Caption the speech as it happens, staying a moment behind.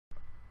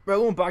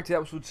Well, going back to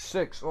episode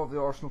 6 of the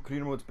Arsenal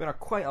career mode, it's been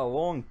quite a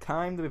long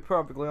time, to be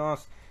perfectly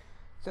honest,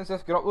 since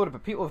this got uploaded,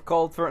 but people have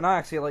called for it, and I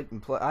actually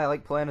I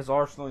like playing as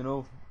Arsenal, you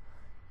know.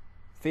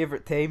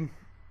 Favourite team?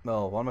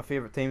 Well, one of my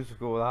favourite teams would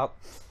go with that.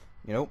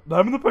 You know,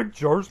 them and the big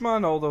jars,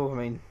 man, although, I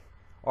mean,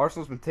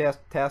 Arsenal's been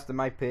testing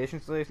my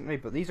patience recently,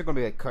 but these are going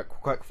to be like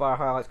quick fire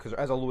highlights, because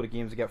there is a load of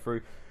games to get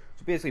through.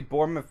 So basically,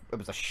 Bournemouth, it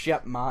was a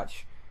shit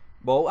match.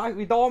 Well,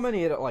 we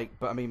dominated it, like,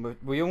 but I mean,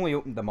 we only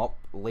opened them up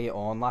late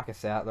on. Like I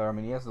said there, I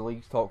mean, he has the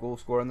league's top goal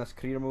scorer in this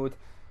career mode.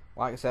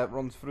 Like I said,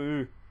 runs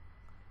through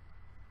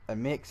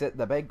and makes it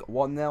the big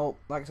 1-0.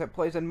 Like I said,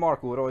 plays in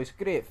Marco Reus,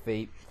 great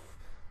feat.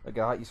 Look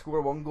at that, you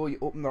score one goal, you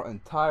open their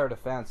entire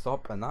defence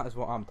up, and that is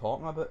what I'm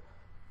talking about.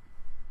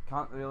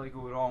 Can't really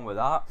go wrong with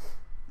that.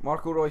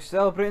 Marco Reus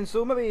celebrating,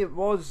 so maybe it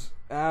was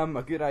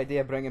a good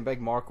idea bringing Big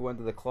Marco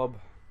into the club.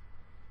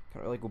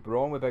 Can't really go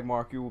wrong with Big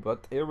Marco,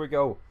 but here we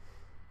go.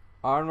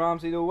 Aaron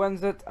Ramsey though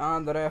wins it,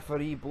 and the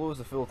referee blows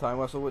the full-time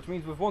whistle, which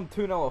means we've won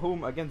 2-0 at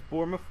home against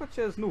Bournemouth, which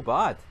is no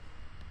bad.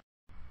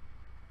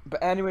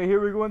 But anyway, here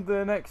we go into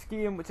the next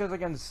game, which is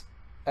against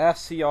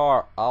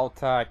FCR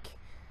Altac.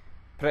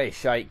 Pretty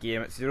shite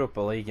game. It's Europa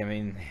League. I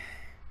mean,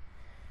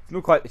 it's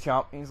not quite the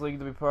Champions League,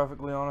 to be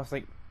perfectly honest.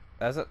 Like,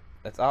 is it?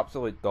 It's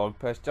absolute dog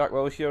piss. Jack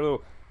Wilshere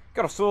though,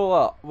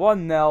 Garsola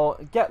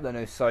 1-0. Get the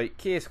new site.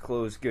 Case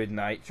closed. Good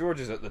night. George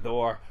is at the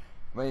door.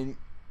 I mean,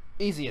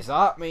 easy as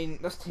that. I mean,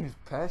 this team's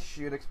pish.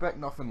 You'd expect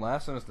nothing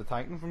less than us to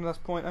tank them from this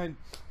point out.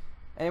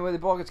 Anyway, the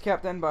ball gets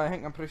kept in by,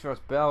 I'm pretty sure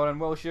it's Bellerin.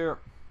 Wilshere.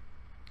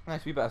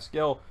 Nice wee bit of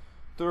skill.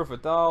 Tour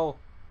Vidal.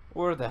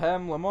 Over to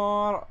him.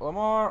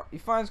 Lamar. He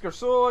finds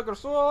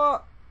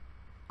Garsola.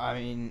 I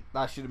mean,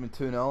 that should have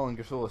been 2-0 and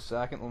Garsola's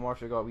second. Lamar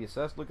should have got a wee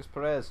assist. Lucas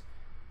Perez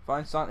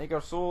finds Santi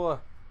Garsola.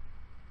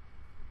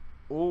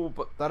 Oh,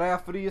 but the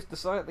referee has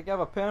decided to give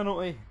a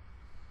penalty.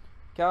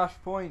 Cash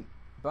point.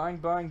 Bang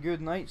bang,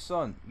 good night,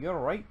 son. You're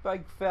right,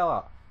 big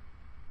fella.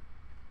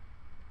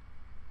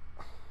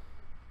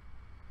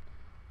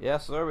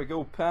 Yes, there we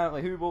go.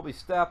 Penalty. Who will be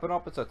stepping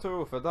up? It's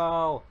Arturo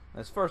Vidal.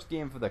 His first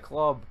game for the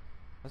club.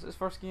 Is it his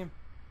first game?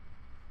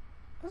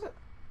 Is it?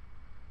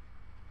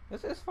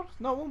 Is it his first?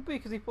 No, it won't be,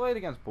 because he played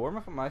against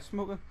Bournemouth. Am I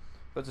smoking?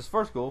 But it's his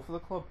first goal for the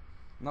club,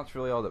 and that's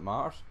really all that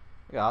matters.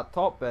 Look at that.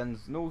 Top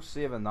bins. No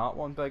saving that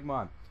one, big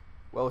man.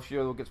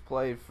 Wilshere gets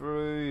played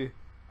through,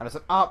 and it's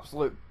an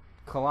absolute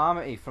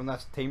calamity from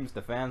this team's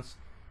defence.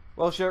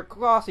 Wilshere,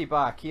 classy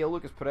back heel.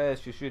 Lucas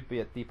Perez, who should be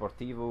at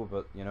Deportivo,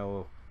 but you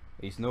know,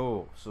 he's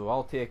no, so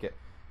I'll take it.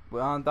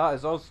 And that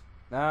is us.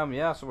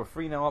 Yeah, so we're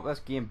 3-0 up. This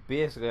game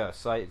basically out of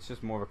sight. It's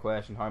just more of a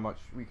question how much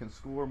we can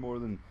score, more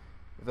than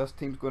if this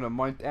team's going to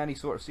mount any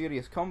sort of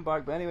serious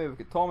comeback. But anyway, we've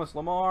got Thomas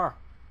Lamar.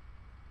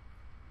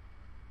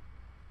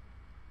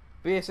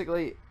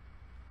 Basically,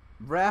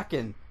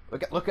 wrecking.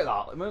 Look at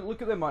that. I mean,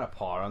 look at the amount of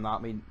power on that. I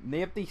mean,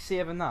 nobody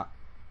saving that.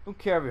 Don't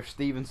care if you're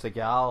Steven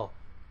Seagal.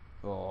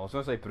 Oh, I was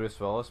going to say Bruce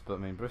Willis, but I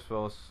mean, Bruce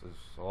Willis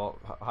is a lot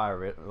higher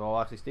rate. Well,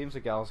 actually, Steven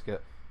Seagal's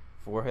got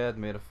forehead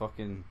made of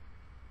fucking,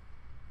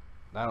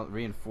 I don't,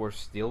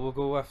 reinforced steel we'll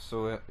go with,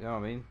 so, you know what I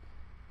mean?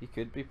 He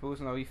could be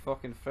posing a wee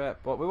fucking threat.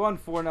 But we won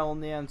 4-0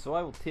 in the end, so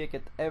I will take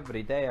it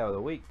every day out of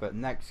the week. But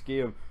next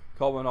game,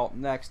 coming up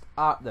next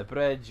at the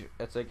Bridge,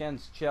 it's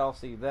against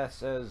Chelsea.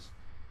 This is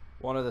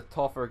one of the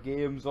tougher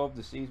games of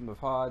the season we've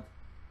had.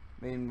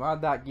 I mean, we had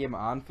that game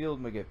at Anfield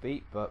and we get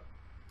beat, but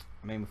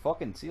I mean, we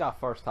fucking see that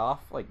first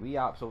half, like, we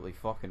absolutely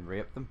fucking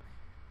raped them.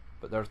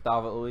 But there's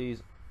David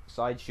Luiz,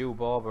 Sideshow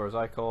Bob, or as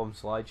I call him,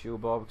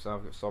 Slideshow Bob, because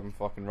I've got something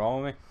fucking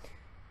wrong with me.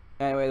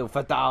 Anyway,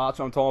 Vidal, that's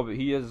what I'm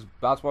talking about.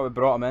 That's why we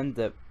brought him in,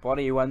 to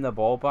bloody win the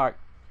ball back.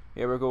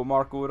 Here we go,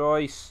 Marco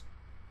Reus.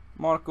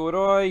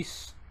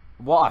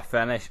 What a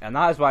finish, and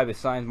that is why we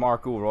signed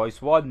Marco Reus.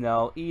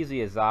 1-0,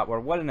 easy as that. We're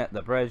winning at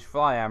the Bridge,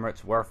 Fly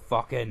Emirates, we're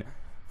fucking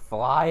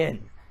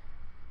flying.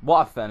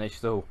 What a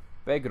finish though.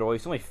 Big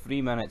Reus, only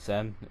 3 minutes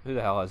in. Who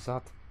the hell is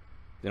that?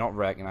 Do not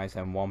recognise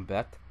him one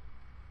bit.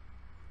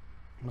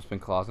 Must have been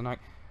Klasenak.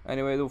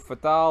 Anyway though,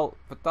 Vidal,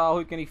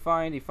 who can he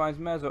find? He finds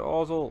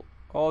Mesut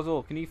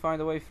Ozil, can he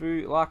find a way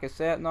through?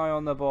 Lacazette now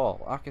on the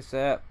ball.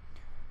 Lacazette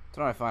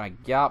trying to find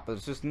a gap, but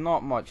there's just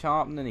not much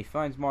happening. He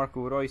finds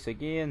Marco Reus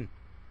again.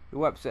 He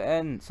whips it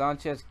in.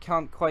 Sanchez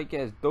can't quite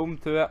get his dome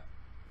to it.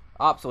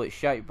 Absolute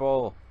shite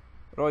ball.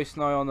 Reus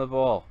now on the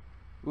ball.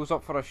 Goes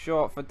up for a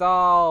shot.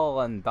 Vidal,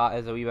 and that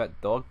is a wee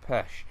bit dog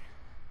pish.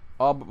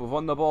 Oh, but we've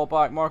won the ball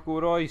back. Marco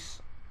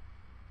Reus.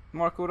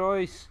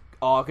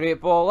 Oh,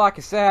 great ball.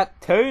 Lacazette.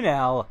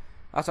 2-0.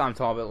 That's what I'm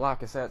talking about.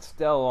 Lacazette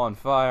still on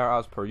fire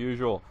as per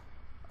usual.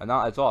 And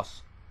that is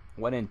us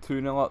winning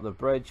 2-0 at the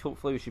Bridge.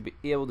 Hopefully we should be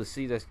able to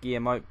see this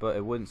game out, but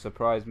it wouldn't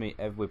surprise me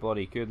if we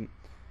bloody couldn't.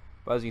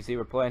 But as you can see,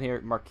 we're playing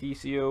here.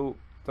 Marquisio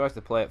tries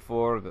to play it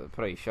forward, but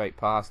pretty shite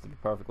pass, to be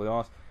perfectly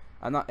honest.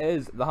 And that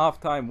is the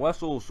half-time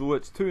whistle, so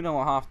it's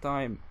 2-0 at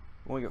half-time.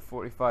 Only got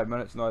 45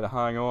 minutes now to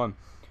hang on.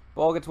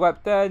 Ball gets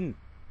whipped in.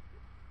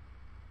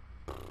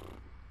 I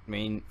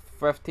mean,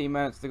 15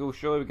 minutes to go,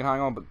 surely we can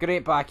hang on. But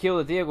great back heel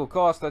to Diego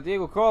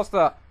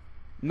Costa.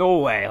 No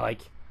way,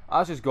 like,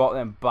 I just got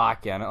them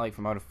back in it like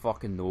from out of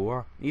fucking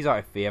nowhere. He's out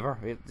of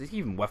favour. He's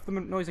even with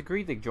them. No, he's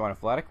agreed to join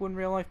Atletico in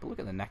real life, but look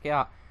at the nick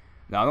at.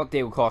 No, not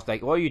Diego Costa.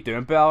 Like, what are you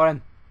doing,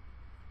 Bellerin?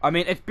 I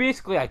mean, it's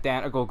basically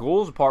identical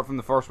goals apart from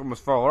the first one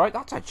was further out.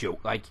 That's a joke.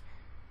 Like,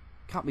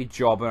 can't be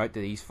jobbing out to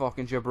these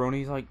fucking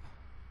jabronis. Like,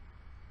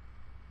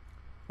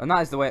 and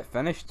that is the way it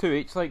finished.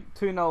 2-each, like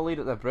 2-0 lead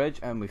at the bridge,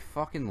 and we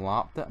fucking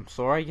lapped it. I'm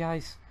sorry,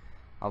 guys.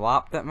 I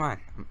lapped it, man.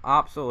 I'm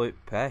absolute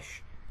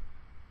pish.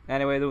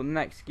 Anyway, the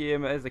next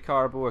game is the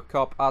Carabao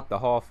Cup at the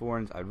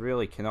Hawthorns. I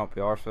really cannot be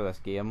arsed for this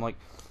game. Like,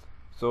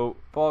 so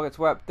ball gets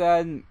whipped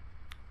in.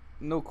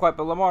 No quite,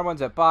 but Lamar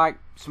wins it back.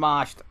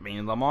 Smashed. I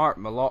mean, Lamar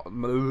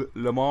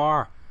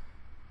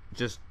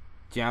just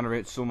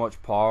generates so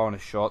much power on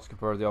his shots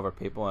compared to the other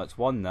people, and it's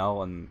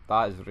 1-0, and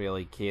that is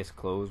really case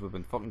closed. We've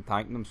been fucking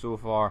tanking them so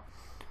far.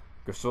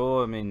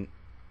 Grosolo, I mean,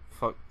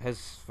 fuck,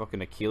 his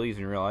fucking Achilles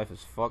in real life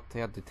is fucked. He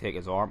had to take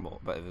his arm,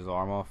 a bit of his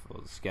arm off,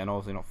 the skin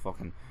obviously not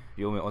fucking.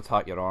 You'll want to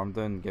tack your arm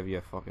down and give you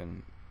a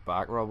fucking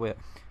back rub with it.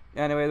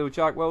 Anyway, though,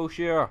 Jack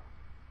Wilshere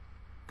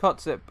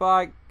cuts it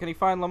back. Can he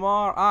find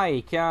Lamar? Aye,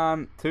 he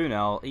can.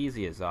 2-0,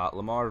 easy as that.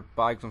 Lamar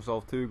bags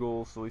himself 2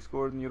 goals, so he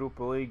scored in the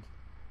Europa League.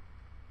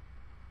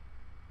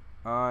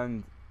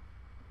 And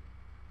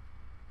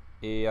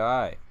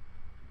AI.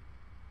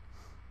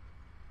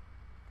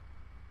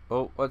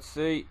 Oh, let's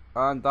see.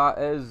 And that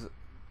is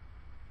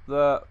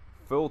the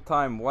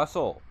full-time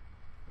whistle.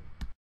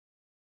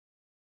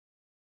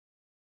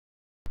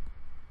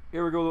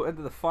 Here we go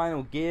into the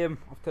final game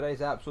of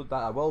today's episode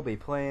that I will be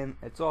playing.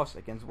 It's us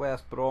against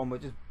West Brom. We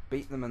just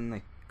beat them in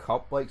the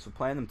cup, like, so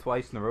playing them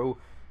twice in a row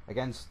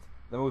against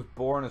the most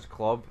boringest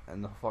club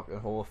in the fucking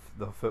whole of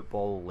the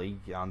football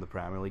league and the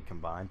Premier League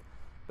combined.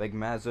 Big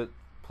Mesut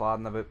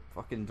plaiding about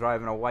fucking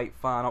driving a white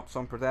fan up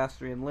some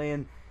pedestrian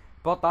lane,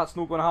 but that's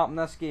not going to happen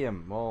this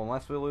game. Well,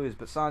 unless we lose.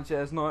 But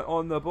Sanchez not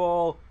on the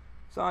ball.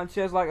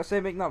 Sanchez, like I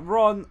say, making that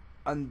run,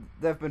 and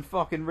they've been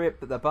fucking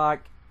raped at the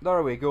back.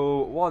 There we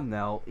go,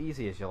 1-0,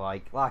 easy as you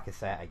like. Like I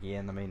said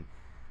again, I mean,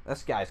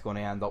 this guy's going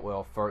to end up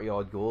with 30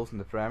 odd goals in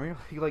the Premier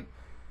League, like,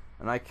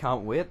 and I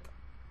can't wait.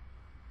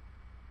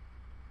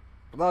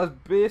 But that's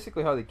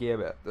basically how the game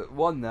is.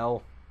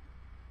 1-0,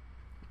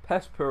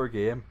 piss poor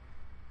game.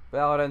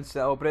 Bellerin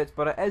celebrates,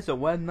 but it is a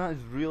win. That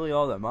is really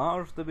all that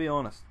matters, to be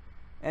honest.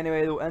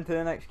 Anyway, though, into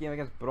the next game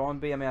against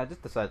Brøndby. I mean, I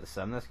just decided to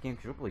sim this game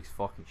because Europa League's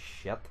fucking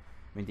shit.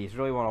 I mean, do you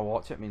really want to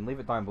watch it? I mean,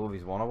 leave it down below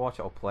if you want to watch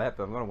it. I'll play it,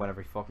 but I'm going to win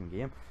every fucking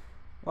game.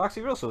 Well,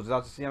 actually, real soldiers,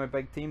 as you see, I'm a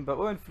big team, but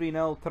we went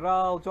 3-0.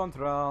 Terrell, John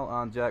Terrell,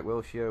 and Jack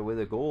Wilshere with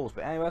the goals.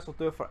 But anyway, this will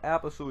do it for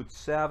episode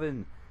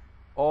 7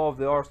 of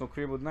the Arsenal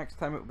Career Mode. Next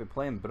time, it will be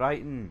playing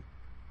Brighton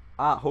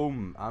at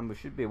home, and we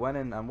should be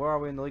winning. And where are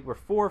we in the league? We're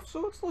 4th,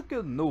 so it's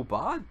looking no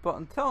bad. But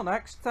until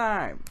next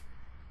time,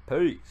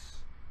 peace.